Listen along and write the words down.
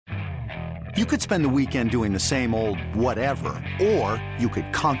You could spend the weekend doing the same old whatever, or you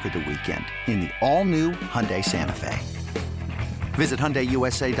could conquer the weekend in the all-new Hyundai Santa Fe. Visit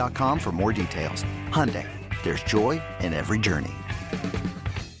HyundaiUSA.com for more details. Hyundai, there's joy in every journey.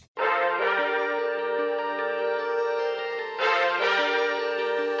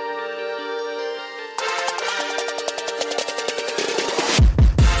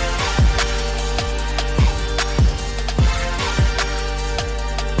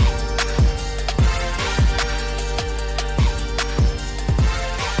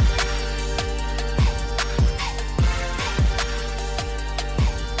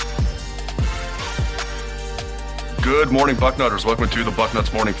 Good morning, Bucknutters. Welcome to the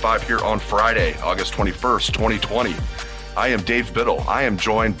Bucknuts Morning Five here on Friday, August 21st, 2020. I am Dave Biddle. I am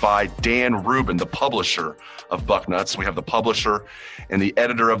joined by Dan Rubin, the publisher of Bucknuts. We have the publisher and the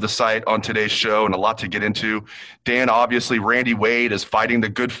editor of the site on today's show, and a lot to get into. Dan, obviously, Randy Wade is fighting the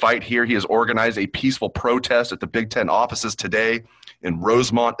good fight here. He has organized a peaceful protest at the Big Ten offices today in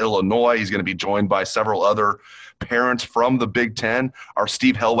Rosemont, Illinois. He's going to be joined by several other parents from the Big Ten. Our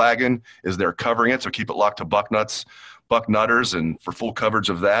Steve Hellwagon is there covering it, so keep it locked to Bucknutters, and for full coverage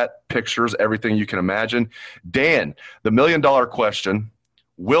of that, pictures, everything you can imagine. Dan, the million-dollar question,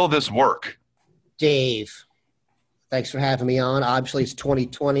 will this work? Dave, thanks for having me on. Obviously, it's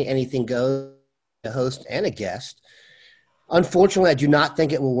 2020. Anything goes, a host and a guest. Unfortunately, I do not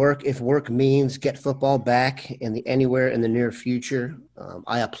think it will work if work means get football back anywhere in the near future.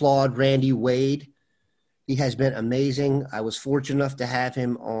 I applaud Randy Wade. He has been amazing. I was fortunate enough to have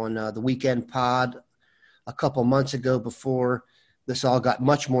him on the Weekend Pod a couple months ago before this all got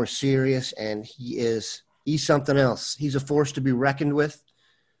much more serious, and he's something else. He's a force to be reckoned with.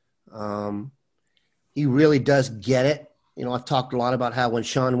 He really does get it. You know, I've talked a lot about how when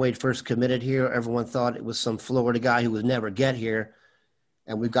Shaun Wade first committed here, everyone thought it was some Florida guy who would never get here.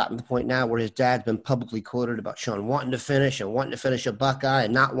 And we've gotten to the point now where his dad's been publicly quoted about Shaun wanting to finish a Buckeye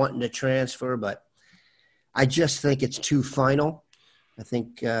and not wanting to transfer. But I just think it's too final. I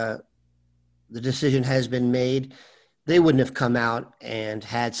think the decision has been made. They wouldn't have come out and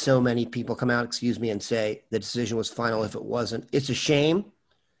had so many people come out, and say the decision was final if it wasn't. It's a shame,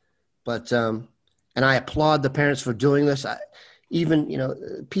 but and I applaud the parents for doing this.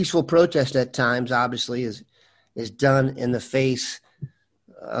 Peaceful protest at times obviously is done in the face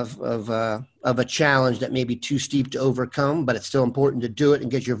of a challenge that may be too steep to overcome, but it's still important to do it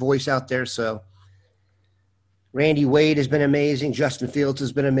and get your voice out there. So Randy Wade has been amazing. Justin Fields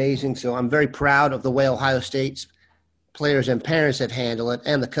has been amazing. So I'm very proud of the way Ohio State's players and parents have handled it,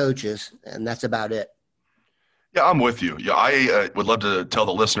 and the coaches, and that's about it. Yeah, I'm with you. Yeah, I would love to tell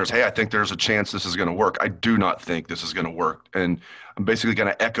the listeners, hey, I think there's a chance this is going to work. I do not think this is going to work. And I'm basically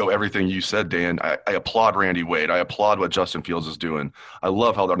going to echo everything you said, Dan. I applaud Randy Wade. I applaud what Justin Fields is doing. I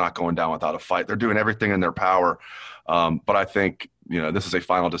love how they're not going down without a fight. They're doing everything in their power. But I think, this is a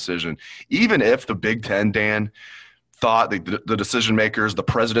final decision. Even if the Big Ten, Dan, thought the decision makers, the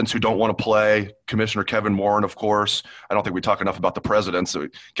presidents who don't want to play, Commissioner Kevin Warren, of course. I don't think we talk enough about the presidents. So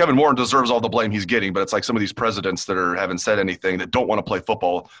Kevin Warren deserves all the blame he's getting, but it's like some of these presidents that haven't said anything, that don't want to play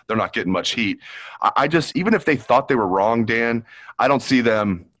football, they're not getting much heat. I just, even if they thought they were wrong, Dan, I don't see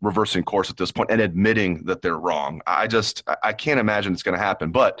them reversing course at this point and admitting that they're wrong. I can't imagine it's going to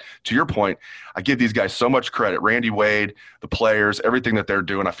happen. But to your point, I give these guys so much credit. Randy Wade, the players, everything that they're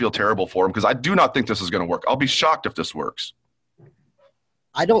doing. I feel terrible for them because I do not think this is going to work. I'll be shocked if this works.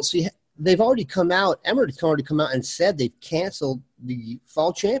 I don't see – they've already come out – Emirates already come out and said they've canceled the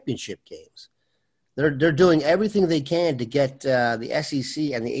fall championship games. They're doing everything they can to get the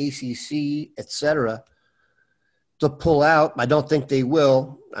SEC and the ACC, et cetera, to pull out. I don't think they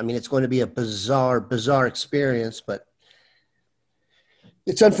will. I mean, it's going to be a bizarre experience, but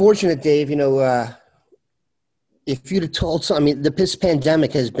it's unfortunate, Dave. If you'd have told this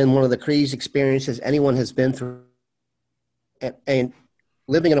pandemic has been one of the craziest experiences anyone has been through. And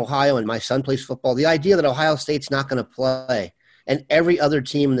living in Ohio, and my son plays football, the idea that Ohio State's not going to play and every other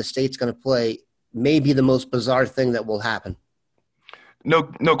team in the state's going to play may be the most bizarre thing that will happen. No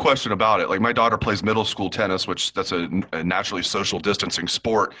question about it. Like, my daughter plays middle school tennis, which that's a naturally social distancing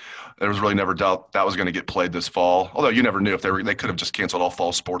sport. There was really never doubt that was going to get played this fall. Although you never knew if they could have just canceled all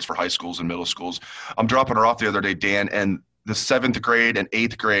fall sports for high schools and middle schools. I'm dropping her off the other day, Dan, and the 7th grade and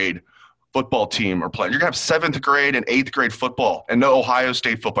 8th grade football team are playing. You're going to have 7th grade and 8th grade football and no Ohio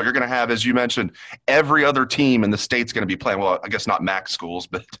State football. You're going to have, as you mentioned, every other team in the state's going to be playing. Well, I guess not MAC schools,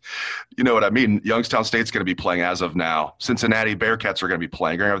 but you know what I mean. Youngstown State's going to be playing as of now. Cincinnati Bearcats are going to be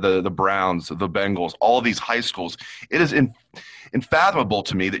playing. You're going to have the Browns, the Bengals, all of these high schools. It is unfathomable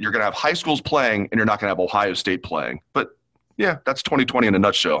to me that you're going to have high schools playing and you're not going to have Ohio State playing. But, yeah, that's 2020 in a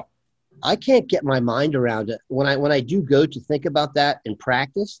nutshell. I can't get my mind around it. When I do go to think about that in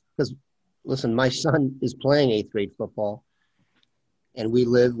practice, because listen, my son is playing eighth grade football, and we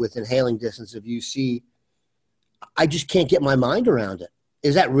live within hailing distance of UC. I just can't get my mind around it.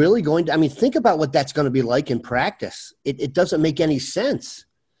 Is that really going to – I mean, think about what that's going to be like in practice. It doesn't make any sense.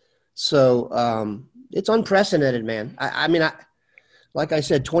 So it's unprecedented, man. Like I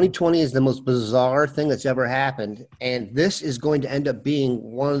said, 2020 is the most bizarre thing that's ever happened, and this is going to end up being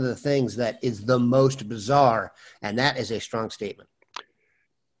one of the things that is the most bizarre, and that is a strong statement.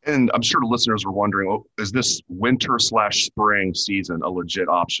 And I'm sure the listeners are wondering, oh, is this winter/spring season a legit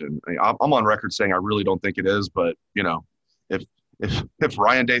option? I mean, I'm on record saying I really don't think it is, but, you know, if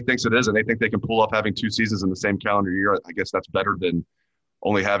Ryan Day thinks it is and they think they can pull off having 2 seasons in the same calendar year, I guess that's better than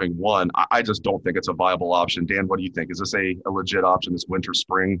only having one. I just don't think it's a viable option. Dan, what do you think? Is this a legit option, this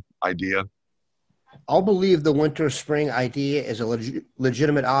winter-spring idea? I'll believe the winter-spring idea is a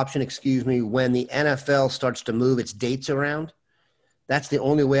legitimate option, when the NFL starts to move its dates around. That's the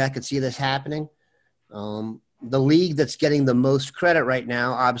only way I could see this happening. The league that's getting the most credit right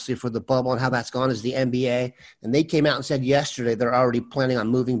now, obviously for the bubble and how that's gone, is the NBA. And they came out and said yesterday they're already planning on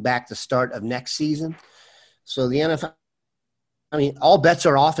moving back the start of next season. So the NFL, I mean, all bets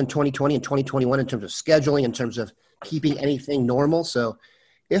are off in 2020 and 2021 in terms of scheduling, in terms of keeping anything normal. So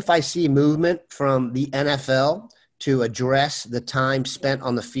if I see movement from the NFL to address the time spent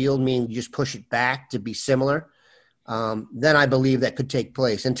on the field, meaning you just push it back to be similar, then I believe that could take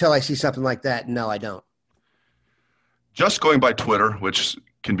place. Until I see something like that, no, I don't. Just going by Twitter, which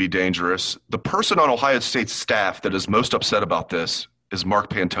can be dangerous, the person on Ohio State's staff that is most upset about this is Mark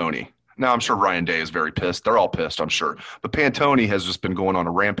Pantoni. Now, I'm sure Ryan Day is very pissed. They're all pissed, I'm sure. But Pantoni has just been going on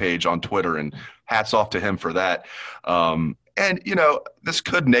a rampage on Twitter, and hats off to him for that. And, you know, this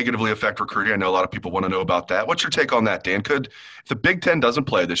could negatively affect recruiting. I know a lot of people want to know about that. What's your take on that, Dan? If the Big Ten doesn't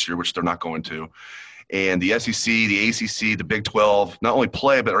play this year, which they're not going to, and the SEC, the ACC, the Big 12 not only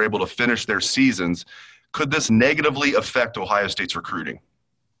play but are able to finish their seasons, could this negatively affect Ohio State's recruiting?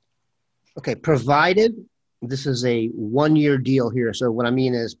 Okay, provided this is a one-year deal here. So what I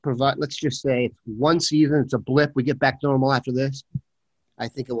mean is, let's just say it's one season, it's a blip, we get back to normal after this, I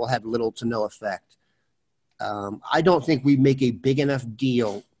think it will have little to no effect. I don't think we make a big enough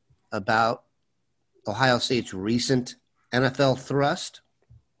deal about Ohio State's recent NFL thrust.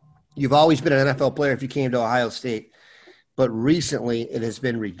 You've always been an NFL player if you came to Ohio State, but recently it has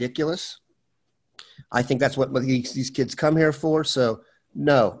been ridiculous. I think that's what these kids come here for. So,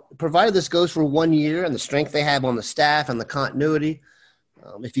 no, provided this goes for 1 year and the strength they have on the staff and the continuity,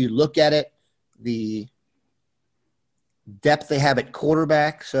 if you look at it, the depth they have at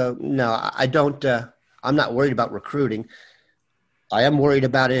quarterback. So, no, I don't I'm not worried about recruiting. I am worried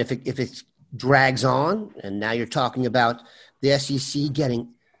about it if it drags on, and now you're talking about the SEC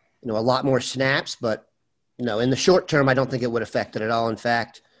getting, a lot more snaps. But, in the short term, I don't think it would affect it at all. In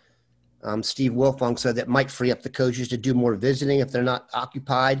fact, Steve Wilfong said that might free up the coaches to do more visiting if they're not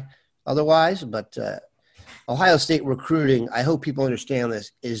occupied otherwise. But Ohio State recruiting, I hope people understand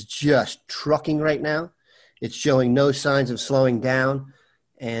this, is just trucking right now. It's showing no signs of slowing down.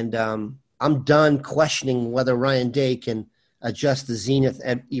 And I'm done questioning whether Ryan Day can adjust the zenith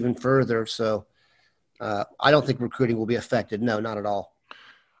even further. So I don't think recruiting will be affected. No, not at all.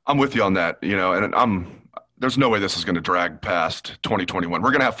 I'm with you on that, and there's no way this is going to drag past 2021.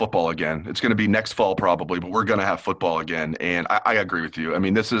 We're going to have football again. It's going to be next fall probably, but we're going to have football again. And I agree with you. I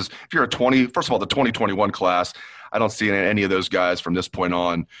mean, if you're first of all, the 2021 class, I don't see any of those guys from this point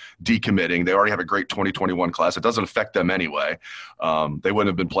on decommitting. They already have a great 2021 class. It doesn't affect them anyway. They wouldn't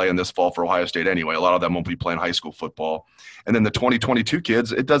have been playing this fall for Ohio State anyway. A lot of them won't be playing high school football. And then the 2022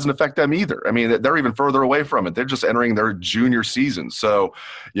 kids, it doesn't affect them either. I mean, they're even further away from it. They're just entering their junior season. So,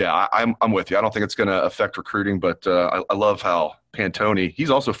 yeah, I'm with you. I don't think it's going to affect recruiting, but I love how Pantoni, he's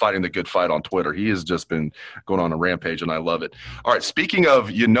also fighting the good fight on Twitter. He has just been going on a rampage, and I love it. All right, speaking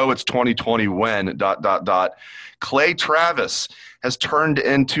of it's 2020 when, ... Clay Travis has turned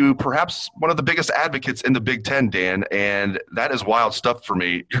into perhaps one of the biggest advocates in the Big Ten, Dan, and that is wild stuff for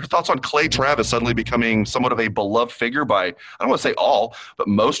me. Your thoughts on Clay Travis suddenly becoming somewhat of a beloved figure by, I don't want to say all, but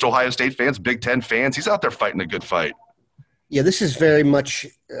most Ohio State fans, Big Ten fans. He's out there fighting a good fight. Yeah, this is very much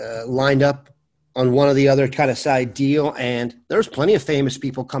lined up on one or the other kind of side deal, and there's plenty of famous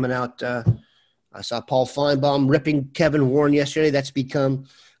people coming out. I saw Paul Feinbaum ripping Kevin Warren yesterday. That's become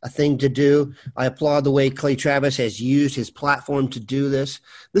a thing to do. I applaud the way Clay Travis has used his platform to do this.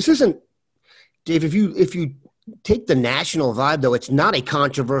 This isn't, Dave, if you take the national vibe, though, it's not a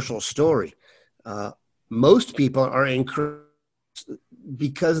controversial story. Most people are encouraged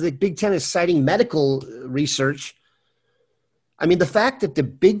because the Big Ten is citing medical research. I mean, the fact that the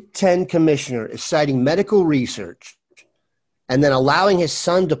Big Ten commissioner is citing medical research and then allowing his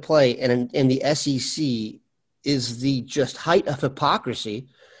son to play in the SEC is the just height of hypocrisy.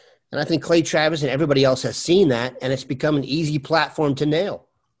 And I think Clay Travis and everybody else has seen that, and it's become an easy platform to nail.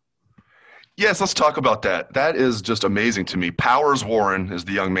 Yes, let's talk about that. That is just amazing to me. Powers Warren is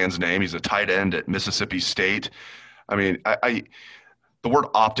the young man's name. He's a tight end at Mississippi State. I mean, the word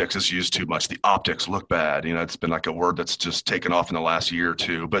optics is used too much. The optics look bad. You know, it's been like a word that's just taken off in the last year or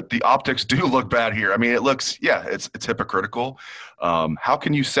two. But the optics do look bad here. I mean, it looks, it's hypocritical. How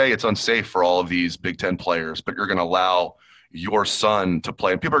can you say it's unsafe for all of these Big Ten players, but you're going to allow your son to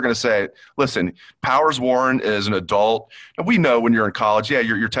play? And people are going to say, listen, Powers Warren is an adult. And we know when you're in college,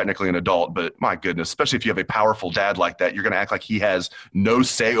 you're technically an adult, but my goodness, especially if you have a powerful dad like that, you're going to act like he has no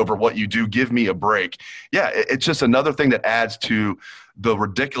say over what you do. Give me a break. Yeah, it's just another thing that adds to the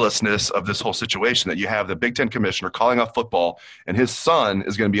ridiculousness of this whole situation, that you have the Big Ten commissioner calling off football and his son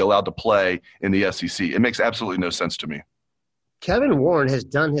is going to be allowed to play in the SEC. It makes absolutely no sense to me. Kevin Warren has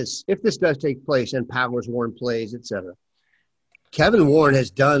done if this does take place and Powers Warren plays, etc., Kevin Warren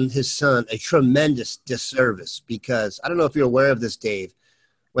has done his son a tremendous disservice, because I don't know if you're aware of this, Dave.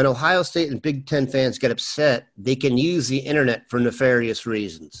 When Ohio State and Big Ten fans get upset, they can use the internet for nefarious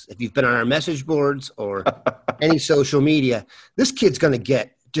reasons. If you've been on our message boards or any social media, this kid's going to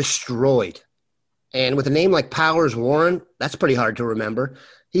get destroyed. And with a name like Powers Warren, that's pretty hard to remember.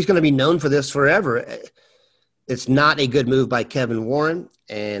 He's going to be known for this forever. It's not a good move by Kevin Warren.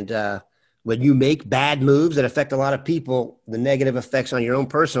 And when you make bad moves that affect a lot of people, the negative effects on your own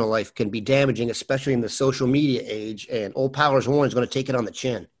personal life can be damaging, especially in the social media age. And old Powers Warren is going to take it on the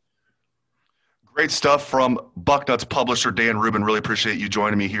chin. Great stuff from Bucknuts publisher Dan Rubin. Really appreciate you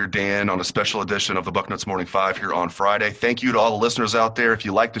joining me here, Dan, on a special edition of the Bucknuts Morning 5 here on Friday. Thank you to all the listeners out there. If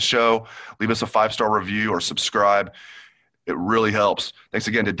you like the show, leave us a 5-star review or subscribe. It really helps. Thanks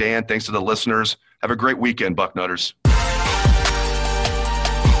again to Dan. Thanks to the listeners. Have a great weekend, Bucknutters.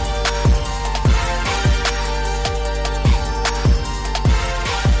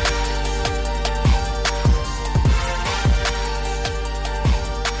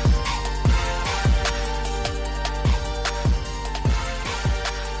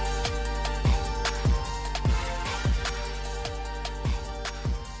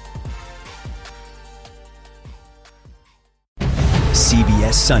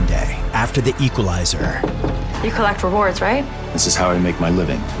 CBS Sunday, After the Equalizer. You collect rewards, right? This is how I make my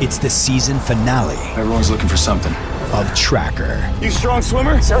living. It's the season finale. Everyone's looking for something. Of Tracker. You strong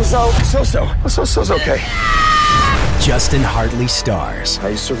swimmer? So-so's okay. Justin Hartley stars. How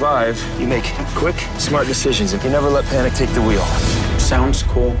you survive, you make quick, smart decisions, and you never let panic take the wheel. Sounds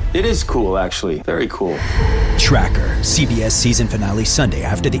cool. It is cool, actually. Very cool. Tracker, CBS season finale Sunday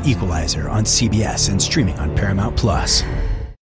After the Equalizer on CBS and streaming on Paramount+.